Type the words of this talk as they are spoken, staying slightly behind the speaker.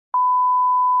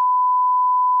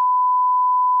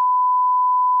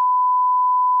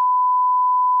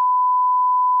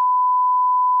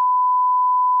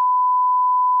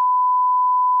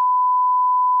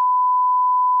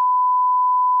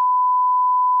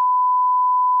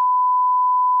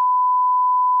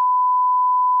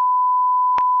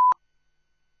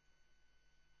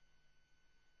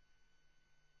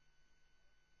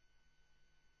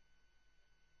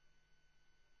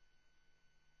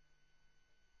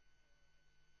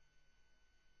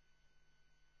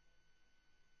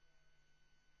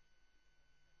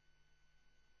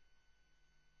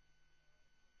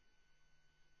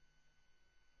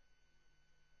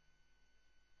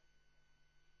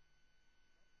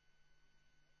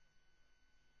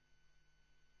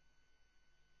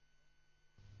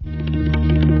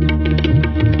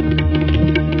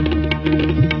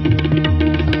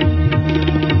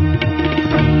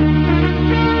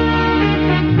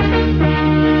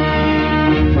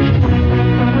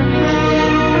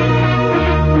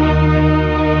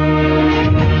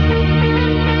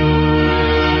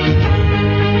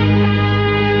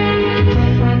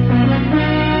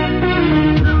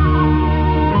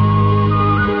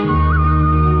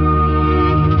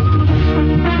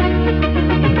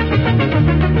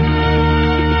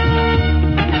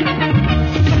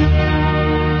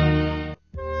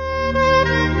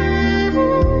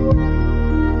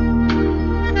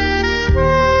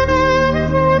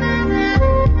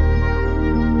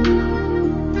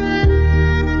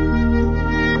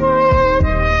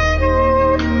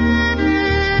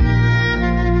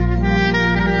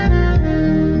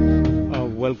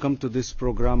to this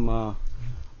program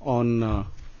on a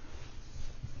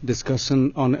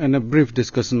brief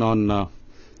discussion on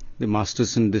the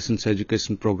Masters in Distance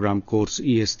Education Program course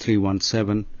ES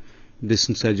 317,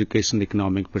 Distance Education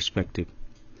Economic Perspective.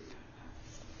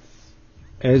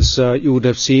 As you would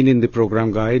have seen in the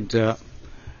program guide,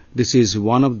 this is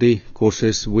one of the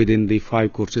courses within the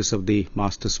 5 courses of the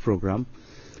Masters program.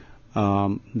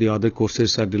 The other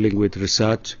courses are dealing with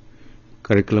research,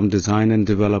 curriculum design and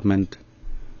development.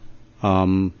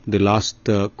 The last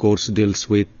course deals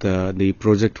with the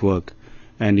project work,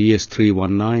 and ES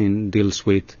 319 deals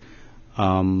with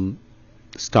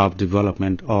staff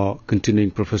development or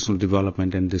continuing professional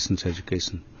development and distance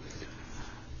education.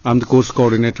 I'm the course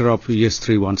coordinator of ES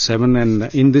 317,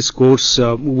 and in this course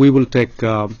we will take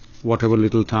whatever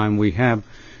little time we have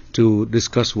to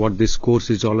discuss what this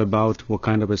course is all about, what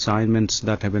kind of assignments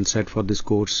that have been set for this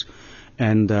course,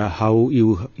 and how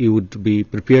you would be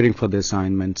preparing for the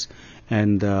assignments,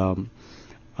 and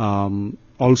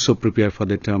also prepare for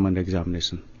the term and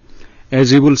examination.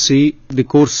 As you will see, the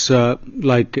course,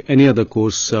 like any other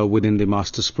course within the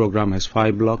Master's program, has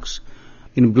 5 blocks.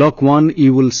 In Block 1,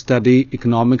 you will study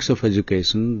economics of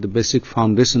education, the basic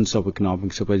foundations of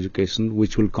economics of education,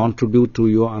 which will contribute to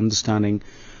your understanding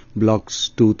Blocks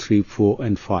 2, 3, 4,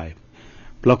 and 5.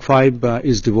 Block 5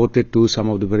 is devoted to some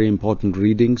of the very important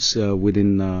readings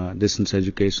within distance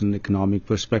education economic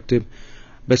perspective,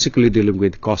 basically dealing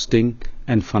with costing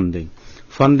and funding.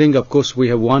 Funding, of course, we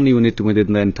have one unit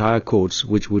within the entire course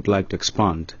which we would like to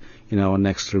expand in our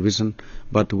next revision,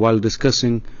 but while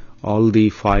discussing all the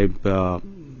 5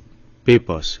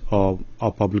 papers or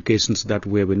publications that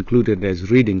we have included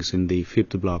as readings in the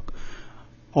 5th block,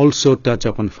 also touch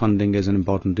upon funding as an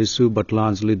important issue, but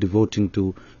largely devoting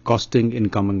to costing,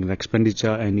 income and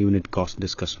expenditure, and unit cost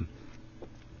discussion.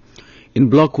 In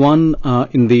Block 1,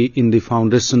 in the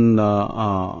foundation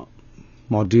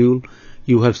module,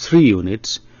 you have 3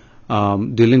 units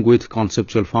dealing with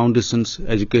conceptual foundations,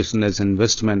 education as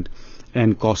investment,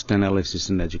 and cost analysis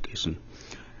in education.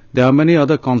 There are many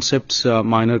other concepts,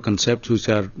 minor concepts, which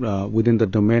are within the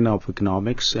domain of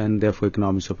economics and therefore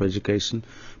economics of education.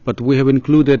 But we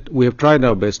have tried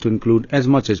our best to include as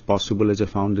much as possible as a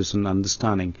foundation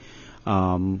understanding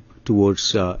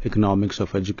towards economics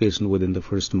of education within the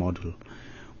first module.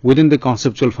 Within the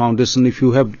conceptual foundation, if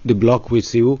you have the block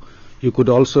with you, you could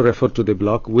also refer to the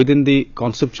block. Within the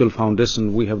conceptual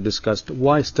foundation, we have discussed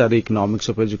why study economics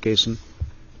of education,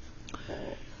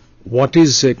 what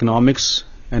is economics,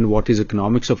 and what is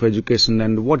economics of education,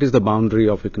 and what is the boundary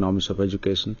of economics of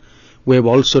education. We have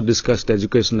also discussed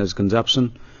education as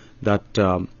consumption, that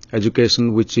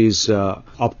education which is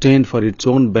obtained for its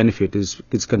own benefit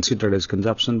is considered as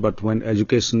consumption, but when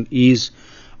education is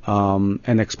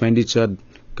an expenditure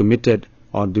committed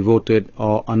or devoted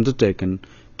or undertaken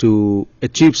to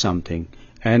achieve something,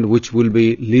 and which will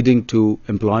be leading to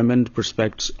employment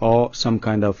prospects or some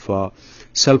kind of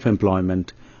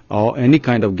self-employment, or any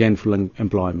kind of gainful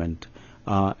employment,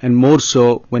 and more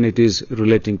so when it is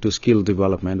relating to skill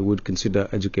development, we would consider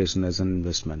education as an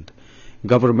investment.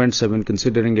 Governments have been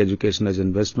considering education as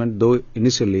investment, though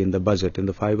initially in the budget, in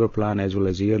the 5-year plan as well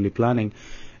as yearly planning,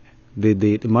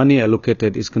 the money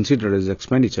allocated is considered as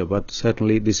expenditure, but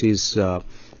certainly this is a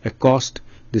cost,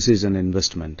 this is an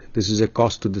investment. This is a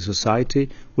cost to the society.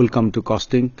 We'll come to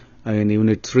costing in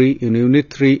Unit 3. In Unit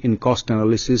 3, in cost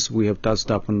analysis, we have touched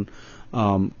upon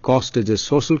cost as a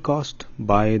social cost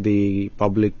by the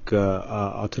public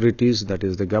authorities, that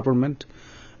is the government.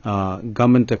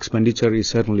 Government expenditure is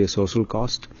certainly a social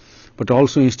cost, but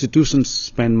also institutions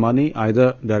spend money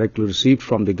either directly received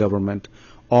from the government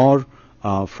or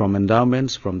from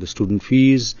endowments, from the student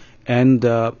fees, and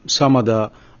some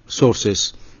other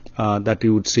sources that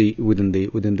you would see within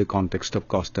the context of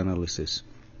cost analysis.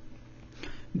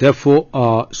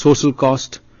 Therefore, social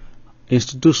cost,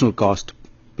 institutional cost,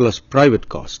 plus private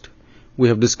cost. We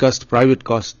have discussed private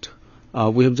cost.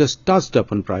 We have just touched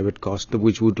upon private cost,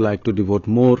 which we would like to devote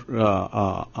more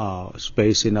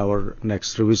space in our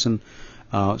next revision.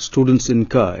 Students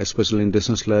incur, especially in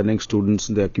distance learning, students,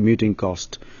 their commuting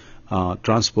cost,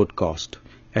 transport cost,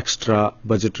 extra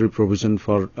budgetary provision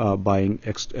for buying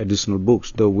additional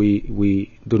books, though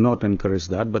we do not encourage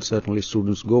that, but certainly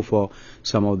students go for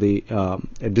some of the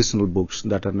additional books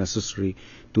that are necessary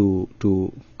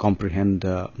to comprehend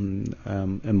a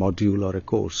module or a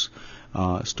course.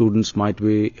 Students might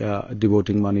be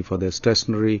devoting money for their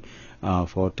stationery,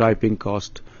 for typing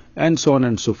cost, and so on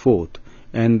and so forth.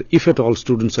 And if at all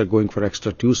students are going for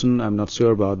extra tuition, I'm not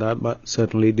sure about that, but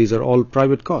certainly these are all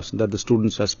private costs that the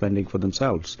students are spending for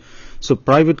themselves. So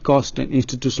private cost and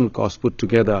institutional cost put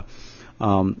together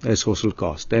a social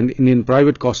cost. And in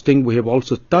private costing, we have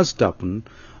also touched upon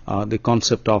the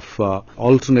concept of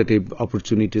alternative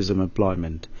opportunities of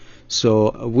employment.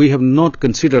 So we have not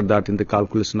considered that in the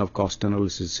calculation of cost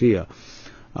analysis here,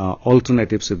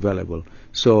 alternatives available.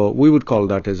 So we would call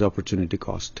that as opportunity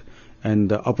cost.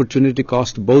 And opportunity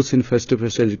cost, both in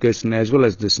face-to-face education as well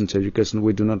as distance education,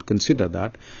 we do not consider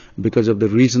that, because of the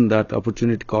reason that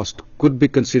opportunity cost could be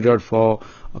considered for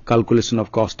a calculation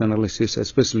of cost analysis,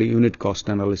 especially unit cost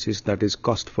analysis, that is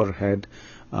cost per head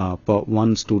per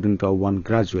one student or one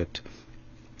graduate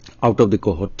out of the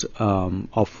cohort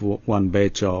of one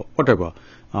batch or whatever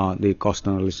the cost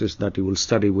analysis that you will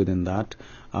study within that.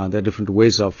 There are different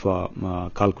ways of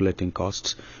calculating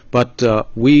costs, but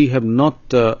we have not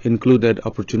included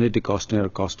opportunity cost in our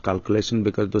cost calculation,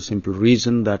 because of the simple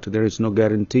reason that there is no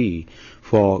guarantee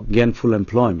for gainful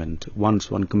employment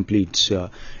once one completes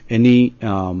any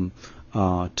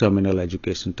terminal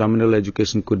education. Terminal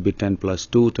education could be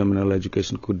 10+2, terminal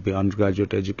education could be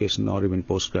undergraduate education or even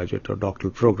postgraduate or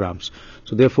doctoral programs.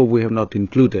 So therefore we have not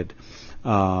included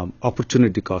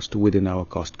opportunity cost within our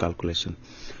cost calculation.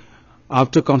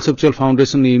 After conceptual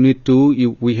foundation in Unit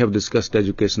 2, we have discussed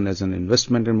education as an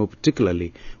investment, and more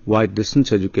particularly why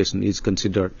distance education is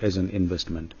considered as an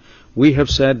investment. We have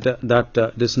said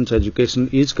that distance education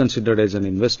is considered as an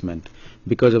investment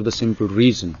because of the simple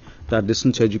reason that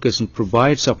distance education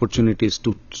provides opportunities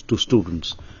to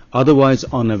students otherwise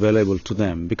unavailable to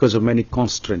them because of many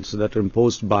constraints that are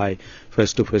imposed by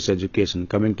face-to-face education,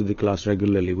 coming to the class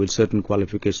regularly with certain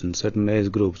qualifications, certain age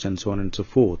groups, and so on and so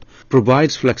forth.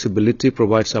 Provides flexibility,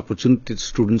 provides opportunity to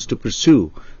students to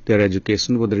pursue their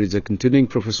education, whether it's a continuing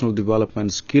professional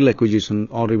development, skill acquisition,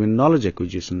 or even knowledge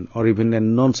acquisition, or even a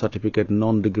non-certificate,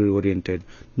 non-degree oriented,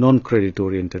 non-credit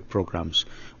oriented programs.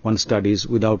 One studies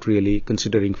without really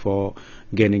considering for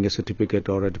gaining a certificate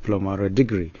or a diploma or a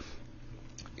degree.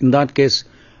 In that case,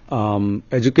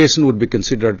 education would be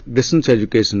considered, distance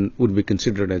education would be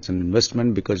considered as an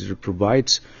investment because it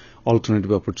provides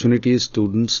alternative opportunities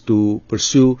students to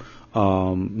pursue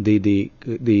the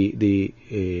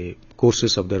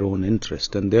courses of their own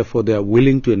interest, and therefore they are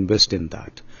willing to invest in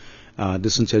that.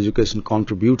 Distance education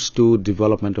contributes to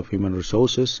development of human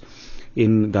resources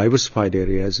in diversified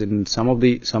areas. In some of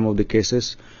the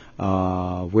cases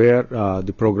where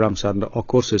the programs or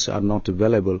courses are not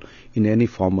available in any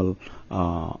formal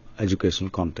educational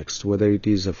context, whether it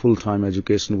is a full-time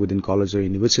education within college or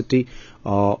university,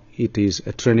 or it is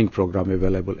a training program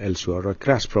available elsewhere, or a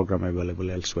crash program available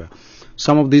elsewhere.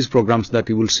 Some of these programs that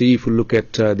you will see, if you look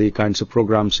at the kinds of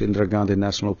programs Indira Gandhi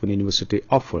National Open University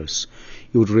offers,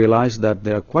 you would realize that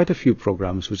there are quite a few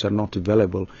programs which are not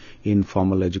available in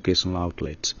formal educational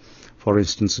outlets. For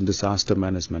instance, in disaster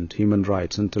management, human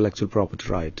rights, intellectual property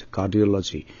right,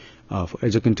 cardiology,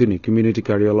 as a continuing community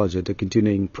cardiology, the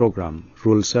continuing program,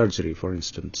 rural surgery, for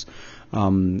instance,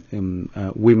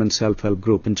 women's self-help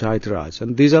group, Panchayat Raj,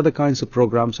 and these are the kinds of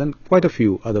programs, and quite a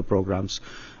few other programs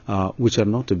which are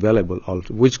not available,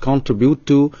 which contribute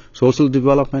to social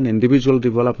development, individual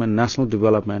development, national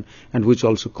development, and which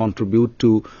also contribute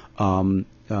to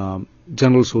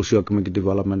general socio-economic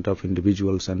development of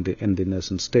individuals and the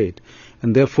nation state.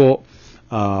 And therefore,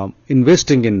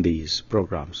 investing in these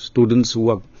programs, students who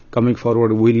are coming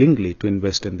forward willingly to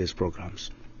invest in these programs.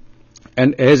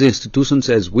 And as institutions,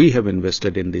 as we have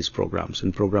invested in these programs,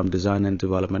 in program design and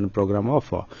development and program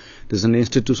offer, there's an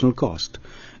institutional cost.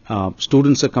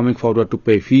 Students are coming forward to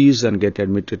pay fees and get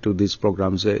admitted to these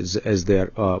programs as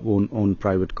their own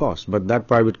private cost. But that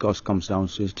private cost comes down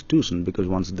to institution, because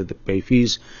once they pay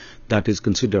fees, that is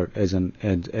considered as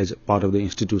a part of the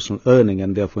institutional earning,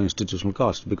 and therefore institutional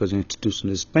cost, because the institution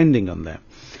is spending on them.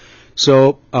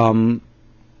 So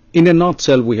in a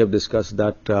nutshell, we have discussed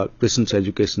that distance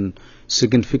education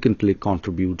significantly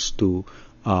contributes to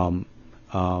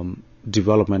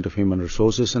development of human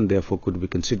resources, and therefore could be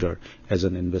considered as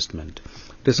an investment.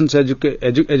 Distance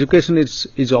education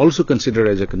is also considered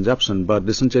as a consumption, but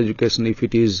distance education, if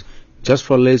it is just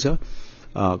for leisure,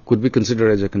 could be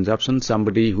considered as a consumption.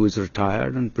 Somebody who is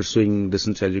retired and pursuing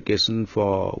distance education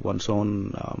for one's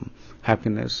own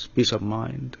happiness, peace of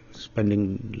mind,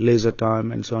 spending leisure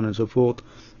time, and so on and so forth,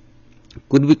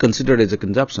 could be considered as a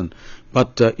consumption.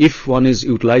 But if one is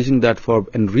utilizing that for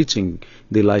enriching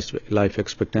the life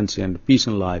expectancy and peace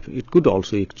in life, it could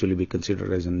also actually be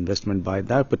considered as an investment by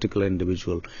that particular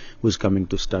individual who is coming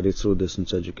to study through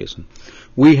distance education.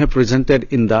 We have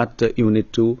presented in that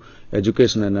Unit 2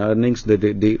 education and earnings,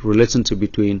 the relationship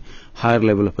between higher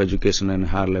level of education and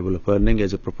higher level of earning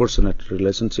as a proportionate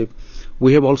relationship.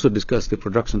 We have also discussed the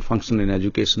production function in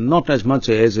education, not as much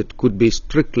as it could be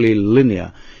strictly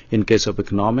linear in case of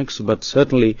economics, but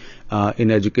certainly in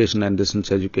education and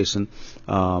distance education,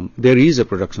 there is a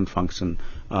production function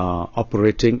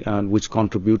operating and which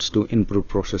contributes to improved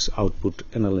process output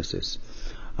analysis.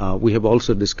 We have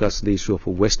also discussed the issue of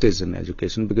wastage in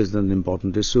education because it's an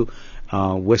important issue.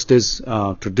 Wastage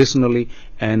traditionally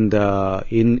and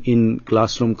in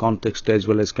classroom context as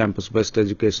well as campus-based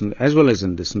education as well as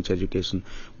in distance education,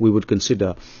 we would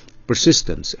consider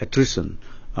persistence, attrition,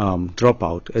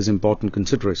 dropout as important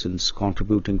considerations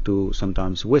contributing to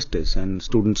sometimes wastage and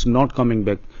students not coming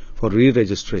back for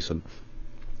re-registration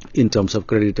in terms of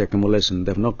credit accumulation.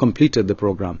 They have not completed the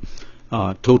program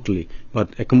totally,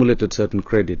 but accumulated certain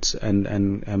credits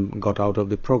and got out of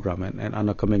the program and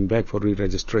are coming back for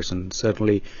re-registration.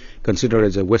 Certainly considered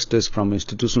as a wastage from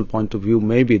institutional point of view.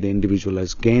 Maybe the individual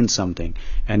has gained something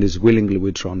and is willingly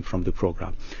withdrawn from the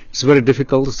program. It's very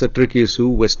difficult. It's a tricky issue,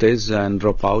 wastage and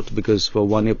dropout, because for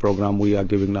 1 year program we are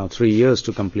giving now 3 years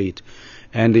to complete.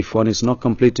 And if one is not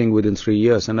completing within 3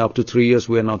 years, and up to 3 years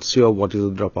we are not sure what is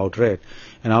the dropout rate,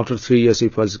 and after 3 years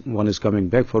if one is coming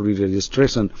back for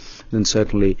re-registration, then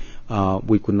certainly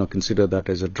we could not consider that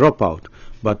as a dropout.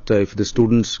 But if the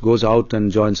student goes out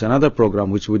and joins another program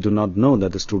which we do not know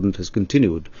that the student has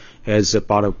continued as a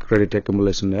part of credit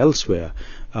accumulation elsewhere,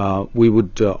 we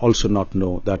would also not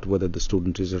know that whether the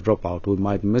student is a dropout. We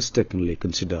might mistakenly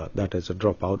consider that as a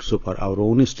dropout so far our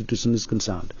own institution is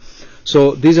concerned.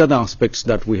 So these are the aspects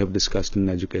that we have discussed in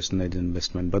education and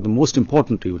investment. But the most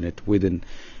important unit within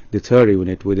the third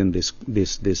unit within this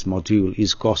module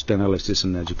is cost analysis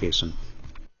in education.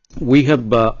 We have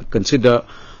considered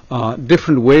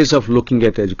different ways of looking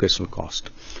at educational cost.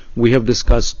 We have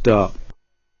discussed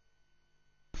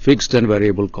fixed and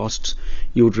variable costs.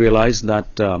 You would realize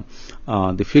that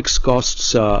the fixed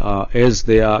costs as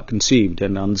they are conceived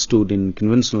and understood in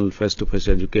conventional face-to-face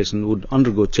education would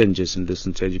undergo changes in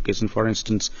distance education. For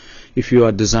instance, if you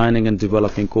are designing and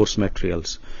developing course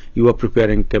materials, you are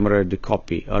preparing camera-ready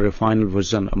copy or a final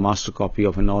version, a master copy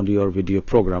of an audio or video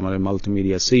program or a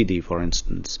multimedia CD, for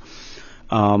instance.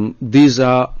 These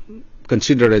are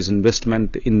considered as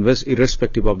investment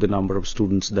irrespective of the number of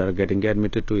students that are getting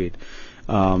admitted to it,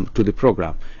 to the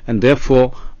program, and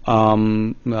therefore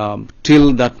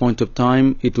till that point of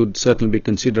time it would certainly be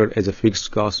considered as a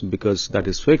fixed cost because that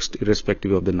is fixed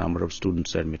irrespective of the number of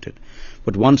students admitted.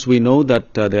 But once we know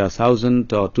that there are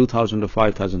 1,000 or 2,000 or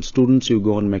 5,000 students, you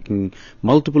go on making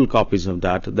multiple copies of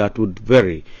that would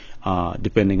vary.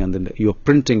 Depending on your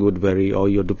printing would vary, or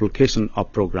your duplication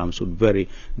of programs would vary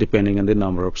depending on the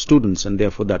number of students, and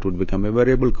therefore that would become a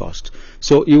variable cost.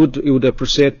 So you would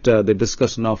appreciate the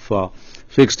discussion of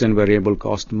fixed and variable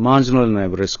cost, marginal and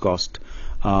average cost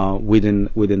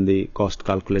within the cost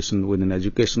calculation within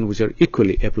education, which are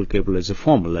equally applicable as a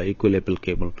formula, equally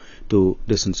applicable to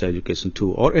distance education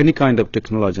too, or any kind of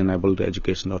technology-enabled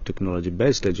education or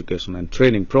technology-based education and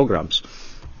training programs.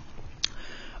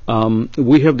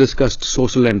 We have discussed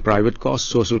social and private costs.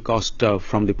 Social cost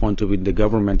from the point of view of the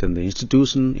government and the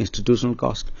institutional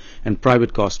cost, and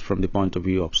private cost from the point of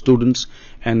view of students.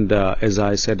 And as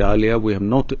I said earlier, we have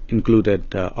not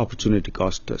included opportunity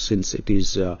cost since it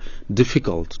is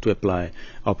difficult to apply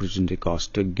opportunity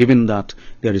cost, given that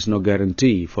there is no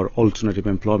guarantee for alternative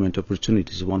employment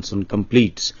opportunities once one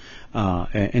completes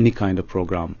any kind of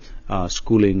program,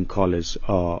 schooling, college,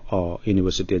 or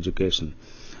university education.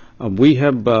 We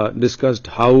have discussed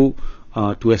how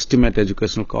to estimate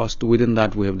educational cost. Within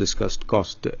that, we have discussed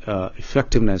cost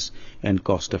effectiveness and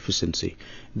cost efficiency.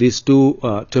 These two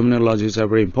terminologies are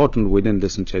very important within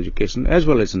distance education as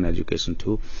well as in education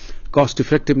too. Cost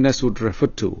effectiveness would refer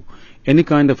to any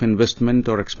kind of investment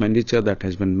or expenditure that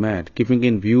has been made, keeping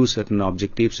in view certain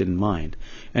objectives in mind.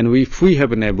 And if we have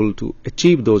been able to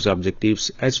achieve those objectives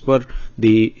as per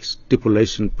the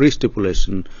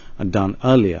pre-stipulation done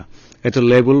earlier, at a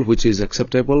level which is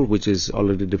acceptable, which is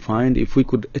already defined, if we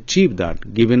could achieve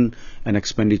that, given an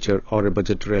expenditure or a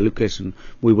budgetary allocation,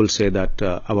 we will say that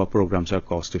our programs are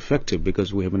cost effective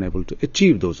because we have been able to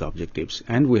achieve those objectives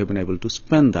and we have been able to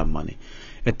spend that money.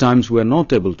 At times we are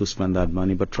not able to spend that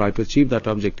money but try to achieve that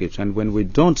objectives, and when we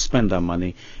don't spend that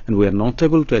money and we are not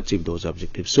able to achieve those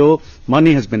objectives. So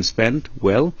money has been spent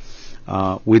well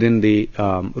within the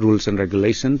rules and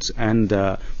regulations, and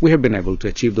we have been able to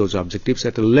achieve those objectives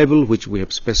at a level which we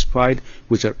have specified,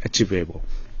 which are achievable.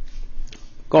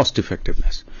 Cost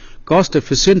effectiveness. Cost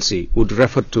efficiency would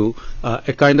refer to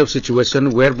a kind of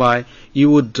situation whereby you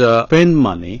would spend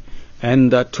money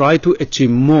and try to achieve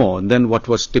more than what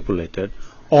was stipulated,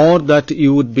 or that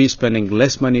you would be spending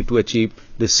less money to achieve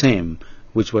the same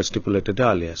which was stipulated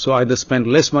earlier. So either spend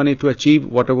less money to achieve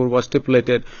whatever was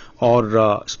stipulated,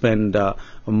 or spend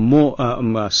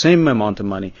same amount of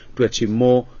money to achieve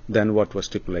more than what was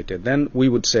stipulated. Then we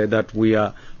would say that we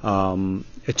are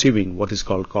achieving what is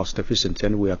called cost efficiency,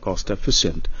 and we are cost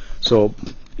efficient. So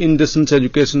in distance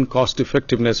education, cost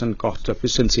effectiveness and cost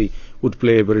efficiency would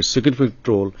play a very significant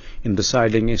role in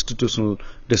deciding institutional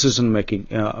decision making,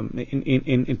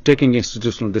 in taking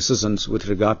institutional decisions with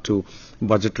regard to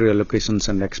budgetary allocations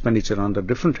and expenditure under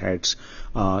different heads,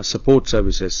 support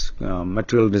services,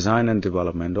 material design and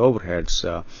development, overheads,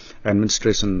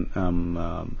 administration,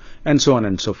 and so on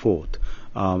and so forth.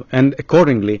 And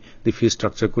accordingly, the fee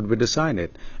structure could be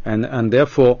decided, and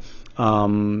therefore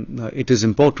it is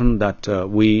important that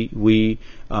we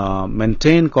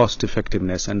maintain cost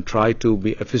effectiveness and try to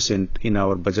be efficient in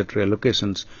our budgetary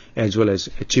allocations as well as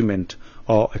achievement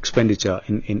or expenditure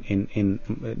in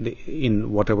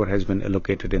whatever has been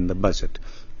allocated in the budget.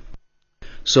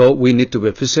 So we need to be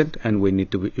efficient and we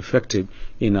need to be effective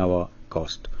in our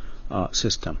cost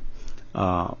system.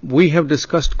 We have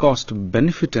discussed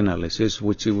cost-benefit analysis,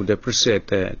 which you would appreciate,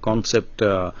 a concept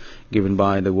given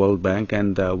by the World Bank,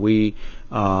 and we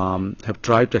have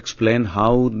tried to explain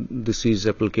how this is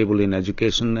applicable in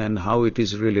education and how it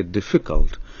is really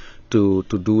difficult to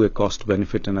do a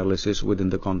cost-benefit analysis within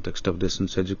the context of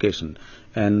distance education.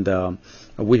 And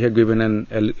we have given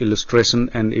an illustration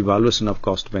and evaluation of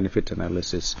cost-benefit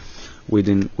analysis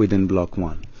within Block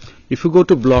 1. If you go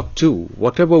to Block 2,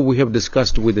 whatever we have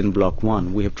discussed within Block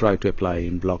 1, we have tried to apply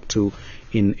in Block 2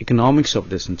 in economics of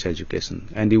distance education.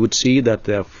 And you would see that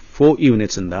there are 4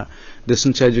 units in that: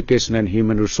 distance education and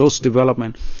human resource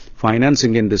development,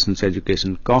 financing in distance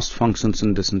education, cost functions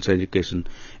in distance education,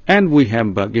 and we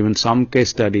have given some case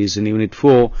studies in Unit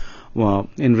 4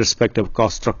 in respect of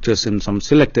cost structures in some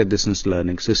selected distance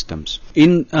learning systems.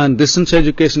 In distance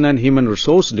education and human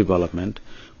resource development,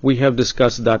 we have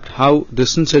discussed that how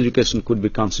distance education could be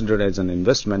considered as an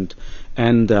investment,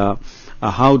 and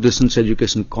how distance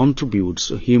education contributes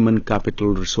human capital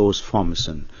resource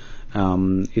formation.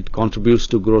 It contributes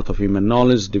to growth of human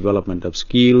knowledge, development of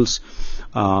skills,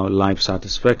 life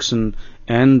satisfaction,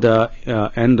 and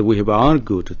we have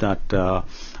argued that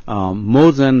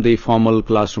more than the formal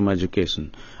classroom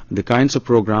education, the kinds of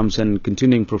programs and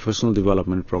continuing professional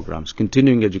development programs,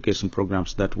 continuing education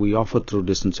programs that we offer through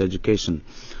distance education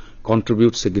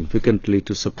contribute significantly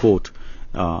to support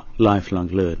lifelong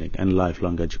learning and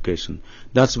lifelong education.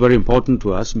 That's very important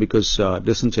to us because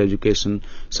distance education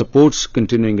supports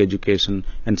continuing education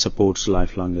and supports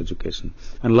lifelong education.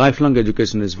 And lifelong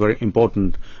education is very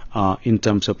important in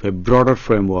terms of a broader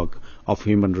framework of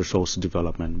human resource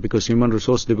development, because human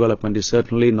resource development is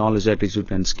certainly knowledge,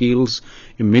 attitude and skills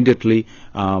immediately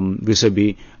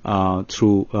vis-a-vis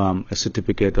through a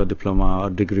certificate or diploma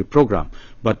or degree program.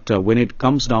 But when it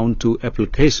comes down to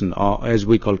application, or as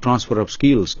we call transfer of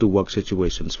skills to work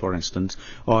situations, for instance,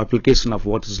 or application of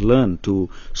what is learned to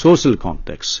social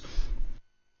contexts,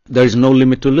 there is no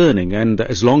limit to learning, and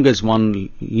as long as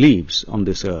one lives on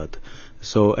this earth.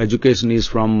 So education is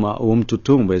from womb to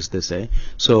tomb, as they say.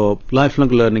 So lifelong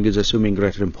learning is assuming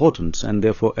greater importance, and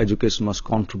therefore education must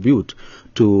contribute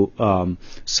to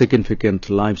significant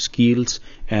life skills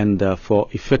and for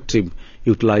effective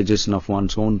utilization of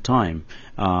one's own time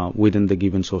within the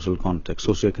given social context,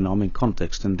 socio-economic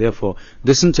context. And therefore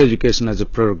distance education has a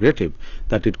prerogative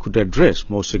that it could address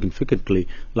more significantly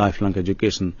lifelong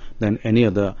education than any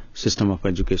other system of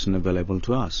education available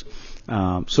to us.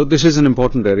 So this is an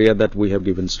important area that we have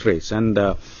given stress, and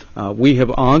we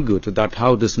have argued that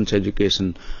how distance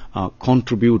education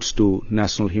contributes to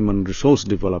national human resource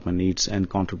development needs and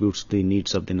contributes to the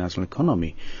needs of the national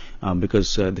economy,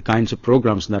 because the kinds of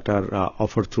programs that are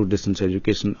offered through distance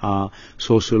education are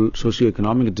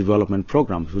socio-economic development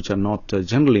programs, which are not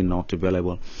generally not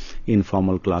available in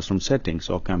formal classroom settings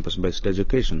or campus-based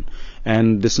education.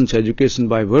 And distance education,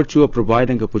 by virtue of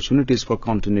providing opportunities for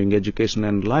continuing education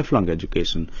and lifelong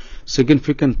education,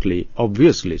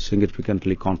 obviously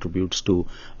significantly contributes to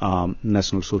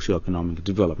national socio-economic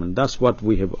development. That's what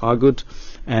we have argued,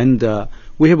 and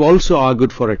we have also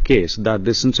argued for a case that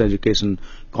distance education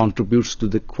contributes to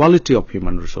the quality of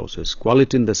human resources.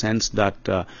 Quality in the sense that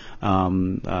a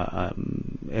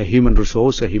human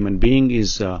resource, a human being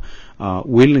is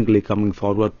willingly coming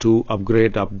forward to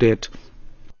upgrade, update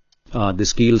the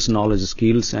skills, knowledge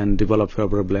skills, and develop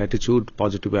favorable attitude,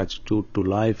 positive attitude to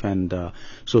life and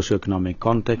socio-economic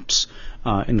contexts,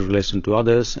 in relation to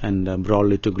others, and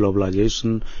broadly to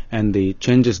globalization and the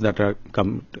changes that are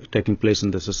taking place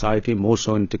in the society, more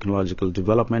so in technological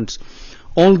developments.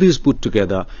 All these put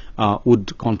together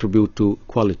would contribute to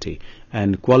quality,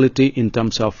 and quality in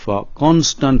terms of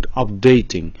constant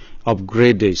updating,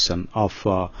 upgradation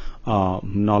of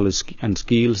knowledge and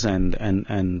skills, and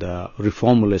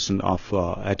reformulation of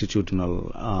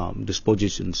attitudinal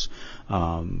dispositions,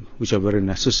 which are very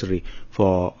necessary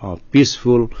for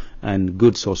peaceful and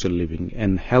good social living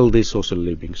and healthy social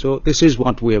living. So this is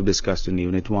what we have discussed in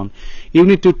Unit 1.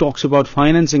 Unit 2 talks about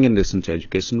financing in distance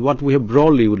education. What we have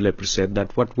broadly would appreciate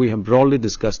that what we have broadly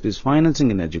discussed is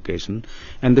financing in education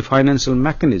and the financial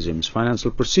mechanisms, financial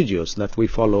procedures that we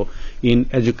follow in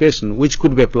education, which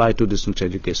could be applied to distance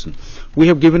education. We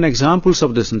have given examples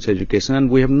of distance education, and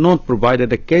we have not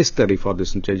provided a case study for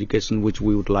distance education, which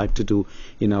we would like to do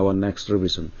in our next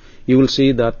revision. You will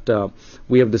see that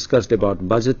we have discussed about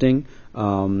budgeting,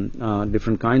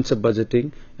 different kinds of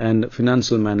budgeting, and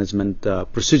financial management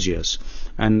procedures,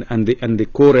 and the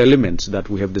core elements that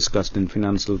we have discussed in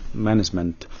financial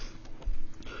management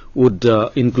would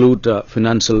include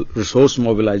financial resource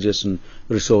mobilization,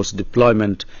 resource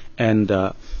deployment, and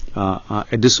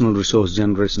additional resource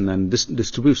generation and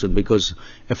distribution, because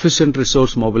efficient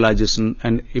resource mobilization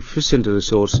and efficient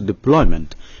resource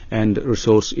deployment and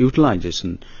resource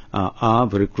utilization are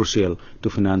very crucial to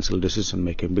financial decision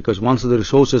making, because once the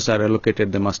resources are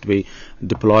allocated, they must be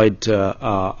deployed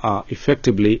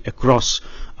effectively across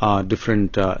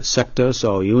different sectors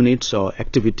or units or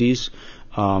activities,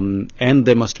 and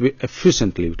they must be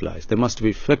efficiently utilized. They must be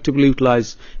effectively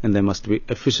utilized, and they must be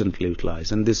efficiently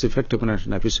utilized. And this effectiveness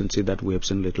and efficiency that we have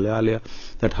seen a little earlier,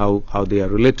 that how they are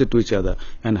related to each other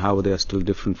and how they are still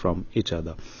different from each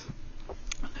other.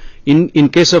 In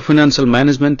case of financial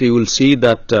management, you will see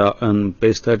that on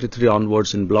page 33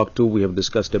 onwards in block 2, we have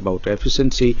discussed about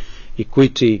efficiency,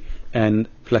 equity, and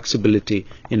flexibility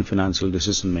in financial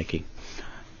decision making.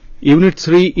 Unit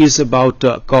 3 is about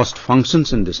cost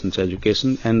functions in distance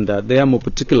education, and they are more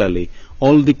particularly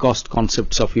all the cost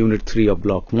concepts of Unit 3 of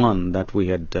Block 1 that we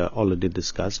had already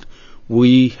discussed.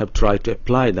 We have tried to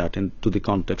apply that into the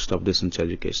context of distance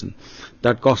education.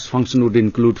 That cost function would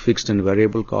include fixed and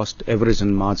variable cost, average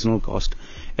and marginal cost.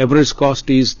 Average cost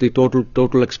is the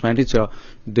total expenditure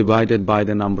divided by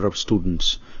the number of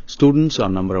students or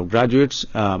number of graduates,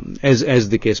 as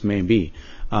the case may be.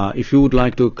 If you would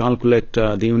like to calculate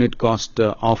the unit cost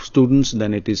of students,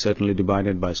 then it is certainly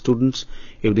divided by students.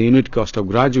 If the unit cost of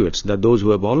graduates, that those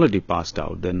who have already passed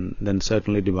out, then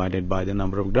certainly divided by the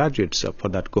number of graduates for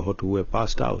that cohort who have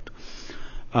passed out.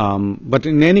 But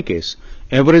in any case,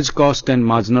 average cost and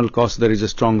marginal cost, there is a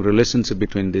strong relationship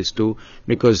between these two,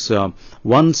 because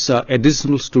once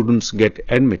additional students get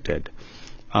admitted,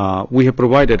 we have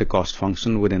provided a cost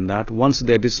function within that. Once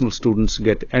the additional students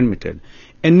get admitted,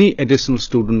 any additional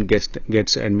student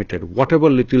gets admitted, whatever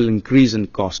little increase in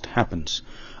cost happens,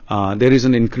 there is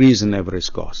an increase in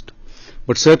average cost.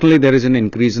 But certainly there is an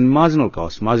increase in marginal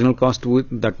cost. Marginal cost,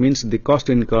 that means the cost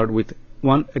incurred with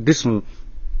one additional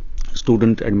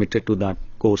student admitted to that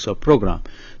course or program.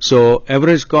 So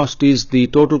average cost is the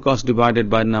total cost divided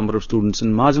by the number of students,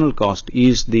 and marginal cost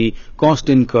is the cost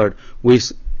incurred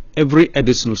with every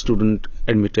additional student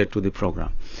admitted to the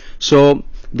program. So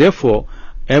therefore,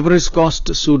 average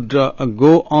cost should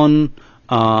go on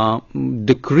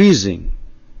decreasing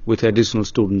with additional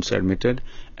students admitted,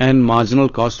 and marginal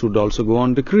cost would also go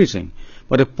on decreasing.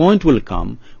 But a point will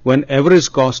come when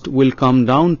average cost will come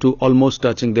down to almost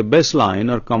touching the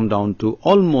baseline, or come down to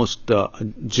almost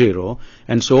zero,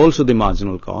 and so also the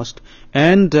marginal cost,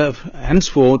 and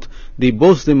henceforth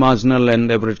both the marginal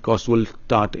and average cost will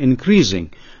start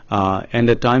increasing. And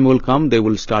a time will come they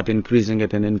will start increasing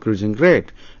at an increasing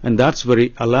rate, and that's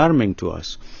very alarming to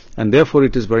us. And therefore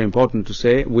it is very important to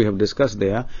say, we have discussed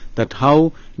there, that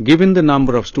how, given the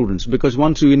number of students, because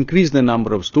once you increase the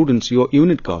number of students, your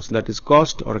unit cost, that is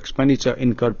cost or expenditure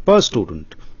incurred per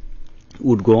student,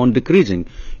 would go on decreasing.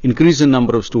 Increase in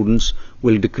number of students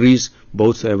will decrease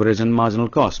both average and marginal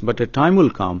cost, but a time will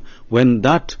come when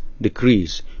that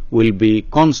decrease will be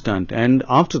constant, and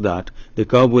after that the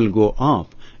curve will go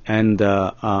up, and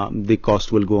the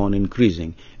cost will go on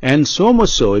increasing, and so much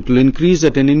so it will increase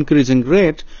at an increasing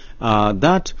rate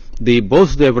that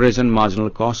both the average and marginal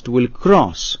cost will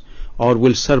cross or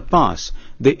will surpass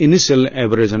the initial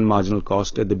average and marginal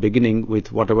cost at the beginning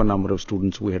with whatever number of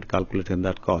students we had calculated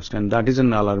that cost, and that is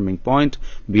an alarming point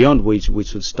beyond which we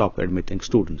should stop admitting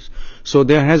students. So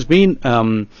there has been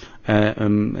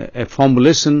a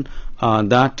formulation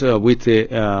that with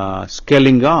a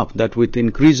scaling up, that with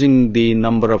increasing the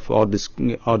number of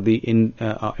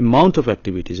the amount of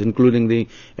activities, including the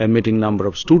admitting number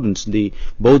of students,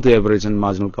 both the average and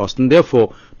marginal cost, and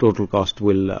therefore total cost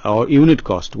will, or unit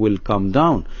cost will come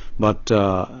down. But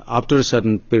after a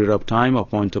certain period of time or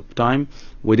point of time,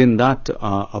 within that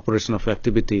operation of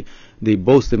activity,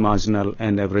 both the marginal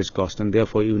and average cost, and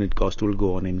therefore unit cost, will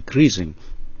go on increasing.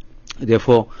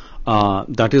 Therefore,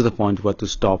 that is the point where to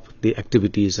stop the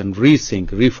activities and rethink,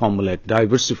 reformulate,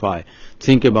 diversify,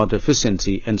 think about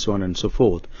efficiency, and so on and so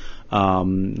forth.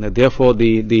 Therefore,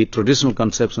 the traditional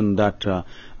conception that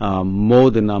more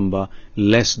the number,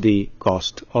 less the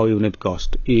cost or unit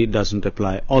cost, it doesn't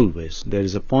apply always. There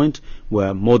is a point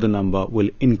where more the number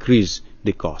will increase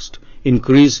the cost,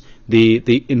 increase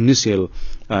the initial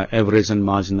average and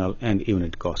marginal and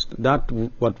unit cost. That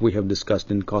what we have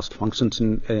discussed in cost functions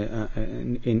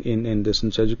in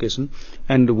distance education,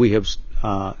 and we have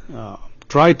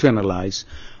tried to analyze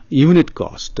unit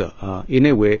cost in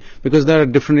a way, because there are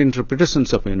different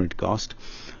interpretations of unit cost.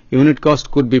 Unit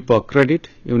cost could be per credit.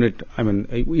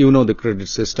 The credit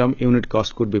system. Unit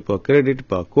cost could be per credit,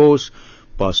 per course,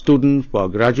 per student, per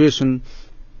graduation,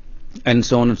 and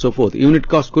so on and so forth. Unit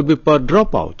cost could be per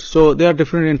dropout. So there are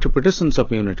different interpretations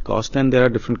of unit cost, and there are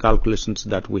different calculations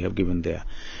that we have given there.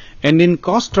 And in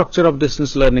cost structure of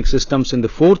distance learning systems, in the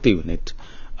 4th unit,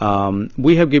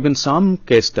 we have given some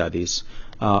case studies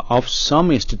of some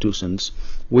institutions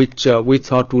which we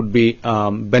thought would be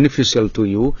beneficial to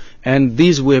you, and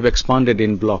these we have expanded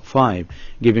in block 5,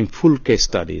 giving full case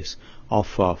studies of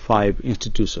 5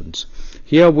 institutions.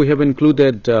 Here we have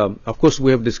included, of course,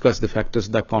 we have discussed the factors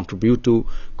that contribute to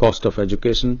cost of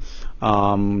education,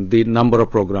 the number of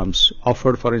programs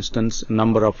offered, for instance,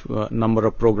 number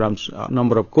of programs,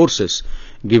 number of courses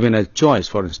given as choice,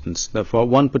 for instance. For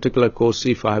one particular course,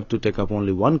 if I have to take up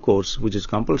only one course, which is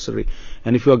compulsory,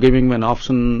 and if you are giving me an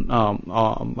option,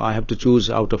 I have to choose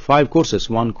out of 5 courses,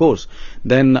 one course,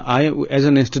 then as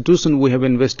an institution, we have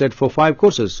invested for 5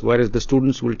 courses, whereas the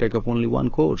students will take up only one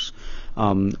course.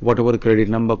 Whatever the credit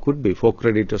number could be, 4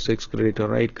 credit or 6 credit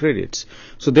or 8 credits.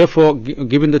 So therefore,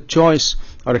 given the choice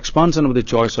or expansion of the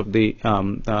choice of the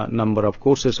number of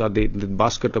courses, or the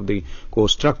basket of the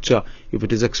course structure, if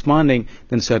it is expanding,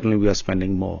 then certainly we are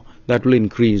spending more. That will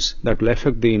increase, that will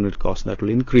affect the unit cost, that will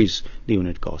increase the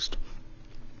unit cost.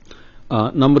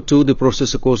 Number 2, the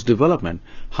process of course development.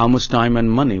 How much time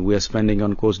and money we are spending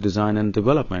on course design and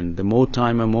development. The more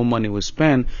time and more money we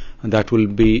spend, that will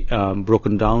be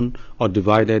broken down or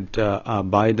divided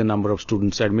by the number of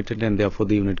students admitted, and therefore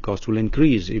the unit cost will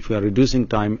increase. If we are reducing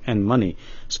time and money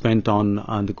spent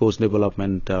on the course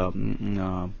development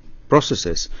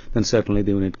processes, then certainly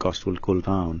the unit cost will cool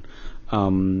down.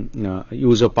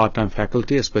 Use of part-time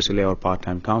faculty, especially our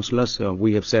part-time counselors.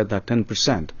 We have said that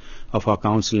 10% of our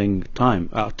counseling time,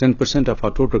 10% of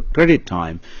our total credit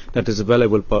time that is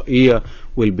available per year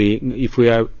will be, if we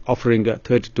are offering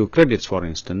 32 credits, for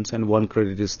instance, and 1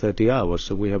 credit is 30 hours,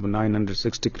 so we have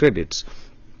 960 credits.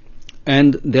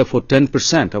 And therefore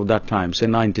 10% of that time, say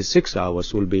 96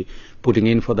 hours, will be putting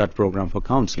in for that program for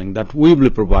counseling that we will be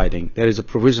providing. There is a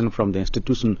provision from the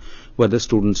institution whether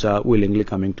students are willingly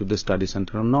coming to the study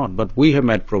center or not, but we have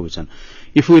made provision.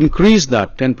 If we increase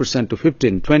that 10% to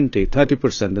 15, 20,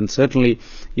 30%, then certainly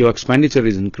your expenditure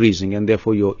is increasing, and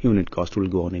therefore your unit cost will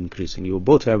go on increasing. Your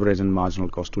both average and marginal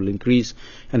cost will increase,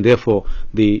 and therefore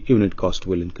the unit cost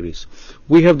will increase.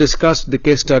 We have discussed the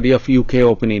case study of UK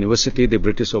Open University, the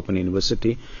British Open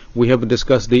University. We have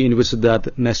discussed the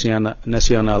Universidad Nacional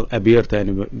Abierta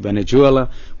in Venezuela.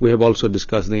 We have also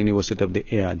discussed the University of the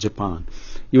Air, Japan.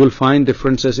 You will find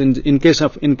differences in case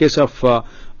of University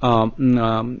of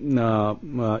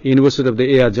the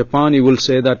Air, Japan. You will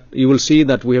see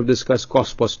that we have discussed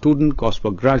cost per student, cost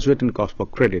per graduate, and cost per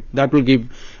credit. That will give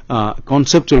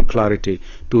conceptual clarity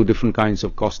to different kinds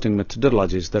of costing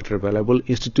methodologies that are available.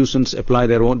 Institutions devise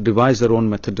their own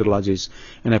methodologies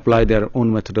and apply their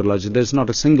own methodology. There is not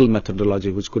a single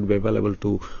methodology which could be available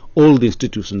to all the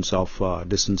institutions of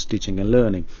distance teaching and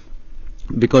learning,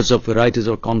 because of varieties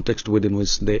of context within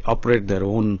which they operate, their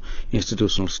own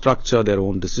institutional structure, their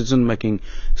own decision-making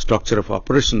structure of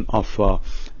operation of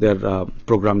their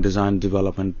program design,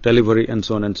 development, delivery, and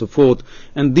so on and so forth.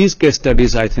 And these case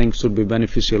studies, I think, should be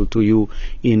beneficial to you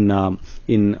in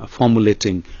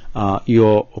formulating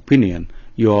your opinion,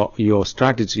 your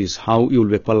strategies, how you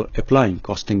will be applying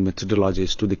costing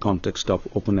methodologies to the context of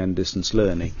open and distance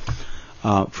learning.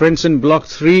 Friends, in Block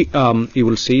 3, you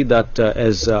will see that,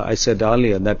 as I said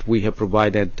earlier, that we have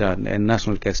provided a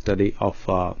national case study of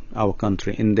our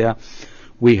country, India.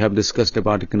 We have discussed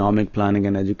about economic planning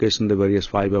and education, the various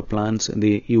 5-year plans.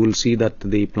 You will see that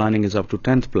the planning is up to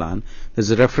 10th plan. There's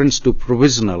a reference to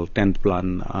provisional 10th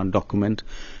plan document,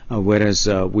 whereas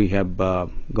we have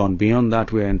gone beyond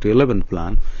that. We are into 11th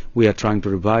plan. We are trying to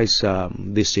revise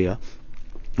this year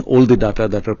all the data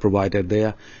that are provided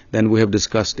there. Then we have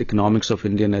discussed economics of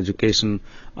Indian education,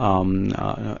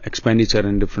 expenditure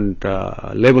in different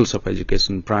levels of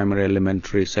education, primary,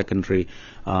 elementary, secondary,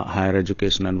 higher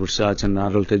education and research and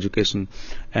adult education.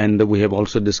 And we have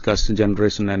also discussed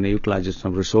generation and utilization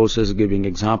of resources, giving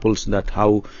examples that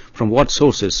how, from what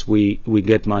sources we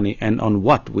get money and on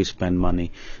what we spend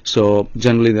money. So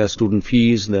generally there are student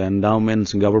fees, the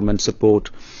endowments, government support.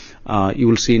 You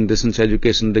will see in distance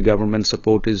education the government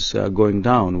support is going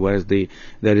down, whereas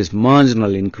there is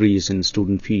marginal increase in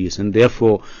student fees, and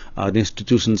therefore the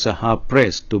institutions are hard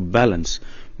pressed to balance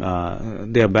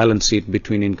their balance sheet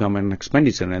between income and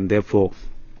expenditure, and therefore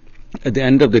at the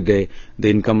end of the day the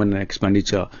income and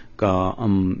expenditure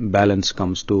balance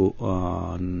comes to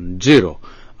zero.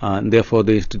 And therefore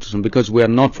the institution, because we are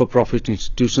not-for-profit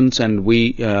institutions and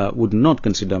we would not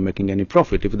consider making any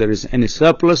profit. If there is any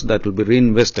surplus, that will be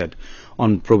reinvested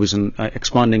on provision,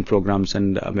 expanding programs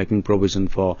and making provision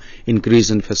for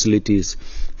increase in facilities,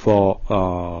 for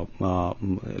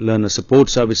learner support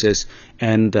services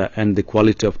and the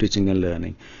quality of teaching and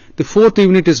learning. The 4th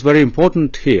unit is very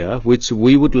important here, which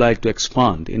we would like to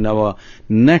expand in our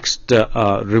next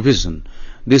revision.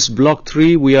 This Block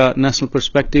 3, we are national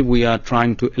perspective, we are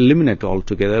trying to eliminate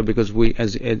altogether, because we,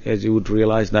 as you would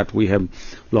realize, that we have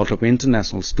a lot of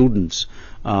international students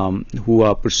who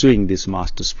are pursuing this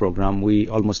master's program. We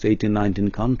almost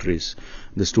 18-19 countries,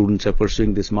 the students are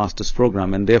pursuing this master's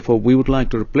program, and therefore we would like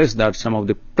to replace that some of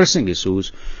the pressing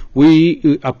issues.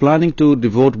 We are planning to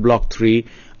devote Block 3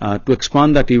 to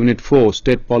expand that Unit 4,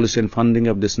 state policy and funding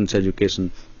of distance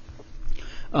education,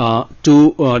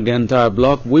 to the entire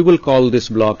block. We will call this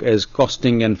block as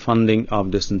costing and funding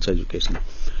of distance education.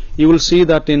 You will see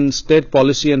that in state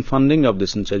policy and funding of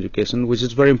distance education, which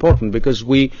is very important, because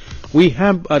we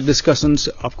have discussions.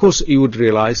 Of course, you would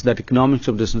realize that economics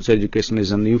of distance education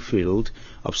is a new field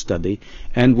of study,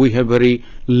 and we have very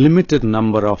limited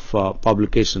number of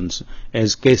publications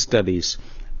as case studies,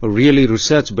 really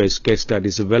research-based case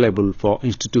studies available for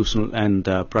institutional and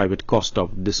private cost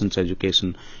of distance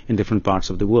education in different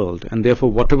parts of the world. And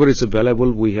therefore, whatever is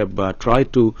available, we have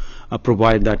tried to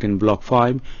provide that in Block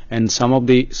 5. And some of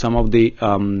the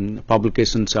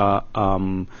publications are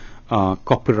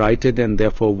copyrighted, and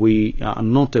therefore we are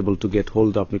not able to get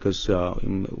hold of, because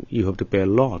you have to pay a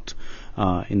lot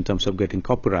in terms of getting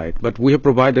copyright. But we have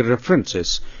provided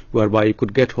references whereby you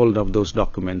could get hold of those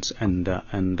documents and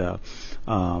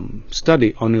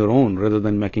study on your own, rather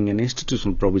than making an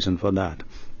institutional provision for that.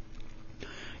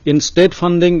 In state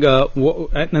funding,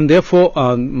 and therefore,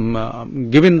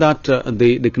 given that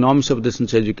the economics of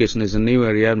distance education is a new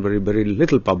area and very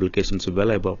little publications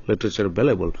available, literature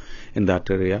available in that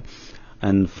area,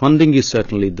 and funding is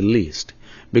certainly the least,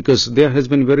 because there has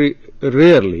been very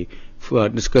rarely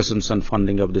discussions on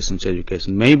funding of distance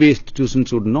education. Maybe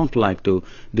institutions would not like to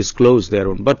disclose their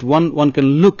own, but one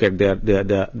can look at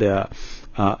their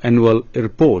annual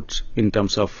reports in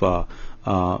terms of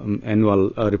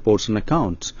annual reports and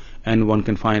accounts, and one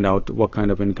can find out what kind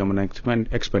of income and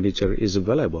expenditure is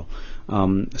available.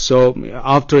 So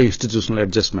after institutional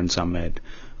adjustments are made,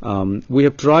 we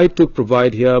have tried to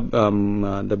provide here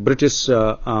the British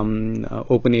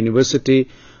Open University,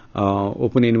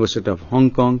 Open University of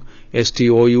Hong Kong,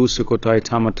 STOU Sukhothai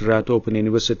Thammasat Open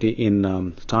University in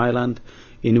Thailand,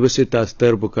 Universitas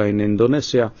Terbuka in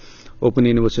Indonesia, Open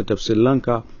University of Sri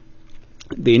Lanka,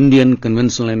 the Indian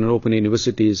conventional and open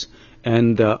universities,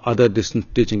 and other distance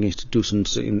teaching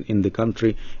institutions in the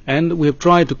country. And we have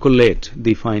tried to collate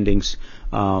the findings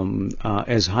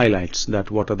as highlights,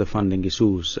 that what are the funding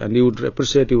issues. And you would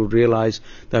appreciate, you would realize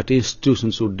that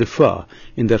institutions would differ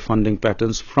in their funding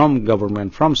patterns from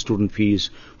government, from student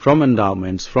fees, from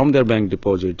endowments, from their bank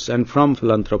deposits, and from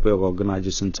philanthropic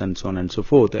organizations, and so on and so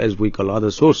forth, as we call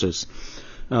other sources.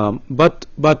 But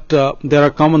there are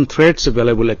common threads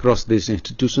available across these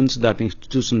institutions, that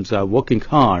institutions are working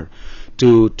hard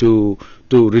to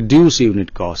reduce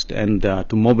unit cost and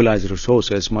to mobilize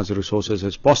resources, as much resources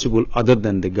as possible, other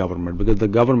than the government, because the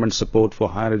government support for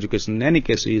higher education in any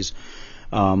case is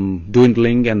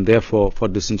dwindling, and therefore for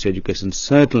distance education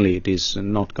certainly it is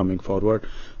not coming forward.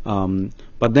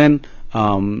 But then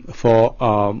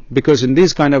because in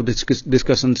these kind of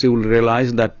discussions you will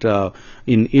realize that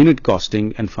in unit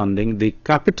costing and funding, the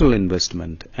capital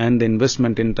investment and the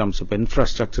investment in terms of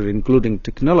infrastructure, including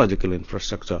technological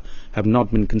infrastructure, have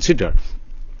not been considered,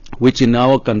 which in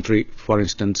our country, for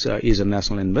instance, is a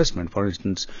national investment. For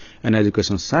instance, an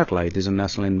education satellite is a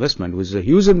national investment, which is a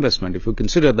huge investment. If you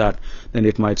consider that, then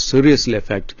it might seriously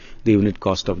affect the unit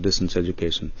cost of distance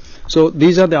education. So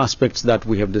these are the aspects that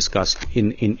we have discussed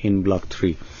in Block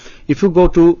 3. If you go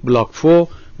to Block 4,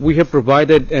 we have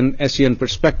provided an ASEAN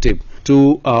perspective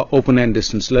to open and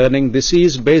distance learning. This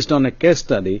is based on a case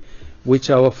study which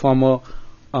our former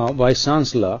Vice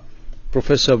Chancellor,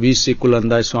 Professor V.C.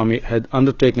 Kulandaiswamy, had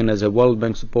undertaken as a World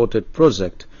Bank supported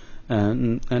project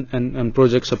and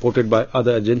project supported by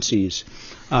other agencies.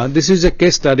 This is a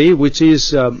case study which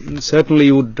is certainly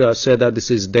you would say that this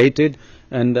is dated,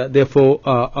 and therefore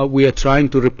we are trying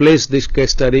to replace this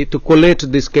case study, to collate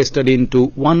this case study into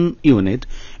one unit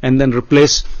and then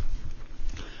replace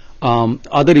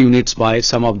other units by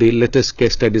some of the latest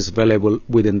case studies available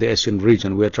within the ASEAN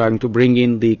region. We are trying to bring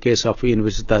in the case of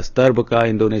Universitas Terbuka,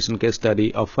 Indonesian case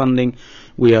study of funding.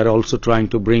 We are also trying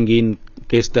to bring in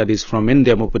case studies from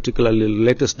India, more particularly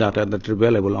latest data that are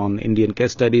available on Indian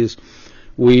case studies.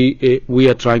 We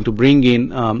are trying to bring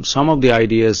in some of the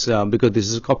ideas, because this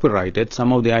is copyrighted,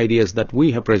 some of the ideas that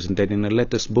we have presented in a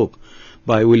latest book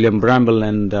by William Bramble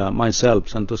and myself,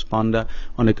 Santosh Panda,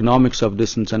 on economics of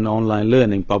distance and online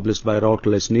learning, published by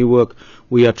Routledge Newark.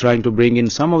 We are trying to bring in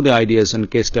some of the ideas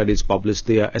and case studies published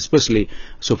there, especially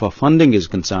so far funding is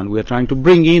concerned. We are trying to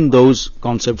bring in those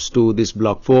concepts to this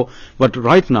Block 4. But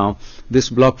right now, this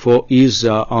Block 4 is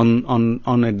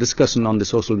on a discussion on the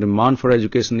social demand for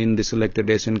education in the selected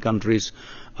Asian countries,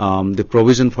 the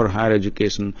provision for higher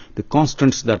education, the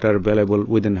constraints that are available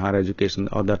within higher education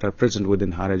or that are present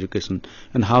within higher education,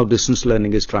 and how distance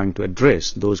learning is trying to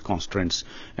address those constraints,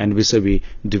 and vis-a-vis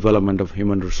development of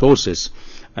human resources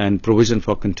and provision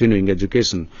for continuing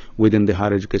education within the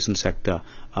higher education sector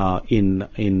in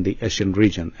the Asian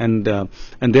region. And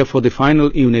therefore the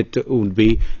final unit would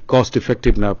be cost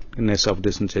effectiveness of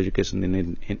distance education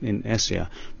in Asia.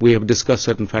 We have discussed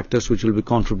certain factors which will be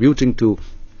contributing to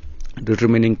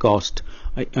determining cost,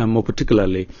 more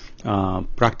particularly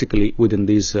practically within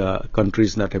these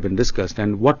countries that have been discussed,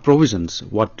 and what provisions,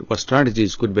 what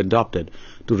strategies could be adopted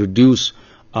to reduce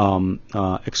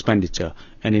expenditure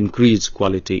and increase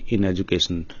quality in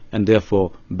education, and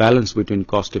therefore balance between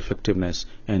cost effectiveness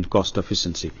and cost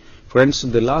efficiency. Friends,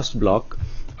 the last block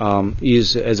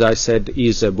is, as I said,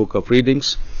 is a book of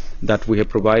readings that we have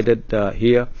provided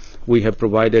here. We have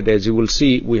provided, as you will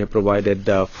see, we have provided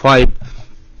five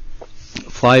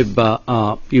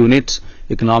units: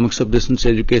 economics of distance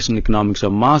education, economics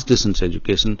of mass distance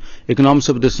education. Economics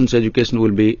of distance education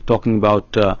will be talking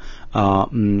about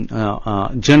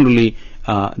generally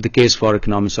the case for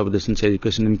economics of distance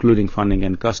education, including funding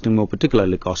and costing, more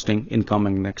particularly costing, income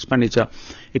and expenditure.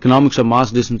 Economics of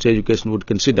mass distance education would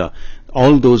consider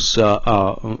all those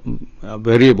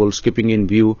variables, keeping in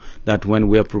view that when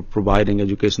we are providing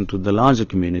education to the larger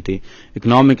community.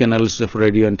 Economic analysis of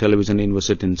radio and television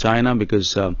university in China,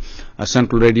 because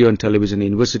Central Radio and Television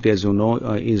University, as you know,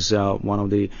 is one of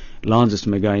the largest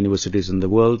mega universities in the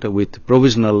world, with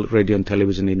provisional radio and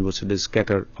television universities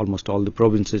scattered almost all the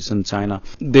provinces in China.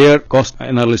 Their cost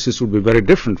analysis would be very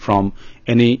different from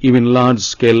any even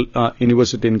large-scale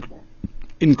university,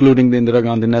 including the Indira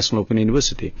Gandhi National Open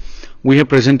University. We have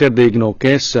presented the IGNOU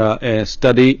case, a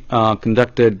study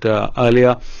conducted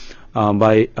earlier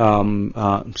by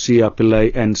C.R.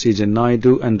 Pillai and C.J.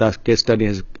 Naidu, and that case study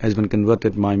has been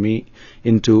converted by me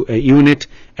into a unit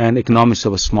and economics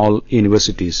of small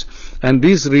universities. And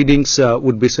these readings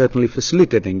would be certainly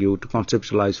facilitating you to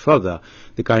conceptualize further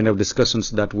the kind of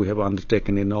discussions that we have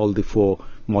undertaken in all the 4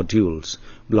 modules,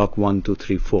 Block 1, 2,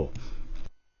 3, 4.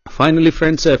 Finally,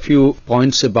 friends, a few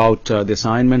points about the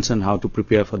assignments and how to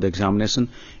prepare for the examination.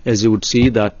 As you would see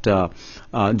that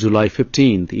July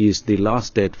 15th is the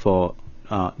last date for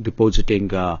depositing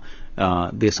the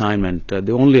assignment,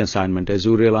 the only assignment. As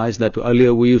you realize that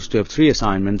earlier we used to have 3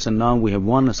 assignments, and now we have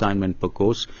 1 assignment per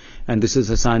course, and this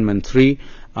is assignment 3.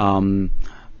 And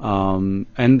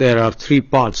there are 3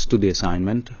 parts to the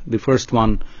assignment. The first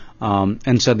one,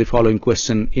 answer the following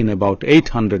question in about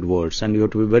 800 words, and you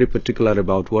have to be very particular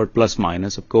about word plus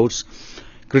minus, of course.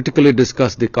 critically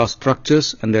discuss the cost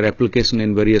structures and their application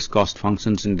in various cost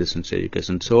functions in distance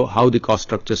education. So how the cost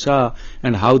structures are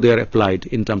and how they are applied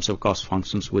in terms of cost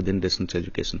functions within distance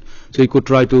education. So you could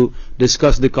try to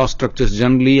discuss the cost structures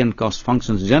generally and cost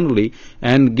functions generally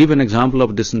and give an example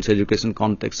of distance education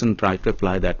context and try to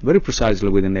apply that very precisely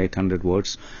within 800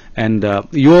 words. And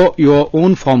your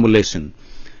own formulation,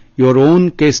 your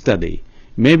own case study,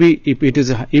 maybe if it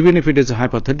is even if it is a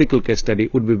hypothetical case study,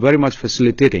 would be very much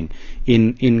facilitating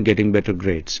in getting better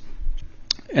grades.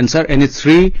 Answer any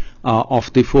three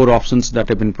of the four options that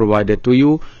have been provided to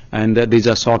you, and these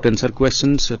are short answer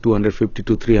questions, 250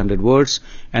 to 300 words,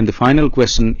 and the final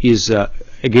question is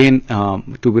again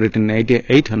to be written in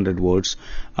 800 words.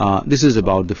 This is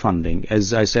about the funding.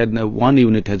 As I said, one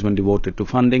unit has been devoted to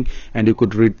funding, and you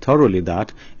could read thoroughly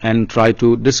that and try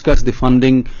to discuss the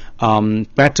funding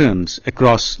patterns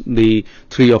across the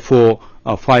 3 or 4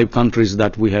 5 countries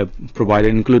that we have provided,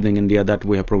 including India, that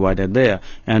we have provided there,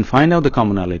 and find out the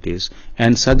commonalities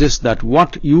and suggest that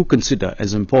what you consider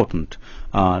as important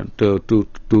to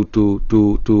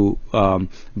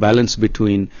balance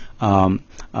between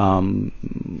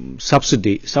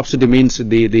subsidy. Subsidy means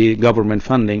the government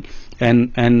funding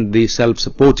and the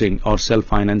self-supporting or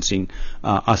self-financing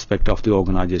aspect of the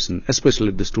organization, especially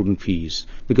the student fees,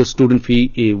 because student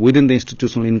fee within the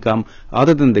institutional income,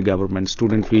 other than the government,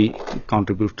 student fee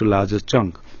contributes to largest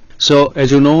chunk. So,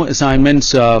 as you know,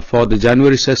 assignments for the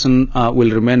January session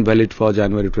will remain valid for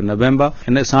January to November,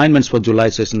 and assignments for July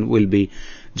session will be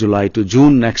July to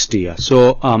June next year.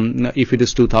 So if it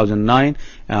is 2009,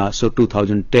 so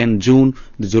 2010 June,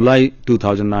 the July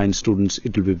 2009 students,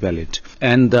 it will be valid.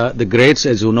 And the grades,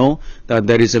 as you know, that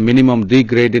there is a minimum D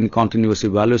grade in continuous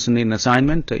evaluation in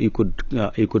assignment. You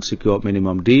could secure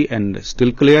minimum D and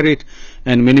still clear it,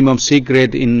 and minimum C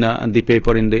grade in the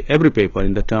paper, in the every paper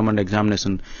in the term and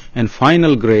examination, and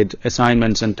final grade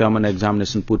assignments and term and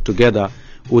examination put together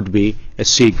would be a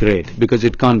C grade, because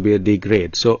it can't be a D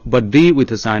grade. So, but D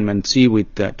with assignment, C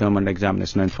with term and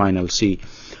examination, and final C.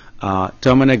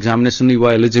 Term and examination, you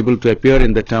are eligible to appear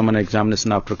in the term and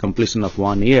examination after completion of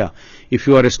 1 year. If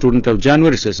you are a student of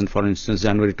January session, for instance,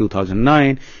 January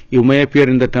 2009, you may appear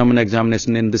in the term and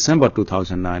examination in December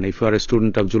 2009. If you are a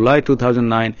student of July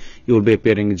 2009, you will be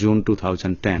appearing in June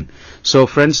 2010. So,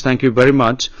 friends, thank you very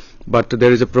much. But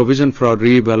there is a provision for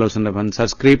re-evaluation of answer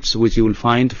scripts, which you will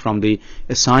find from the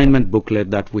assignment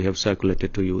booklet that we have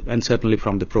circulated to you, and certainly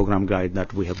from the program guide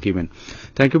that we have given.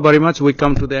 Thank you very much. We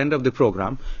come to the end of the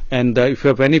program, and if you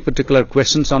have any particular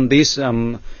questions on this,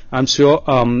 I'm sure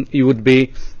you would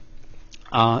be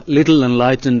little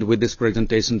enlightened with this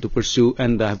presentation to pursue,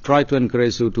 and I have tried to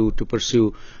encourage you to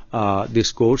pursue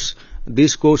this course.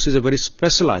 This course is a very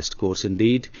specialized course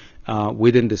indeed.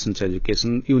 Within distance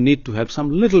education, you need to have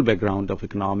some little background of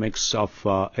economics of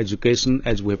education,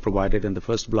 as we have provided in the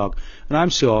first block, and I'm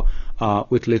sure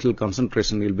with little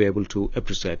concentration you'll be able to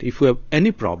appreciate. If you have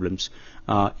any problems,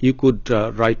 you could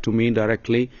write to me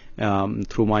directly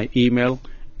through my email,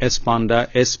 spanda,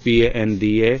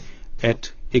 spanda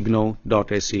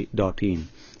 @ignou.ac.in.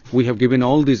 We have given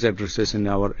all these addresses in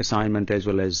our assignment as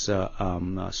well as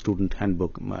student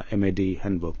handbook, MAD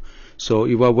handbook. So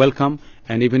you are welcome,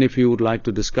 and even if you would like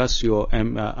to discuss your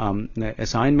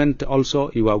assignment also,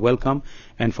 you are welcome.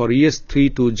 And for ES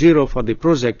 320 for the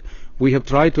project, we have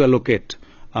tried to allocate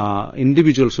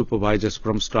individual supervisors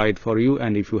from STRIDE for you,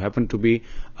 and if you happen to be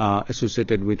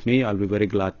associated with me, I'll be very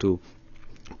glad to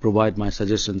provide my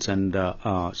suggestions and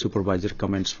supervisor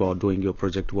comments for doing your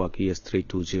project work ES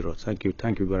 320.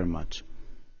 Thank you very much.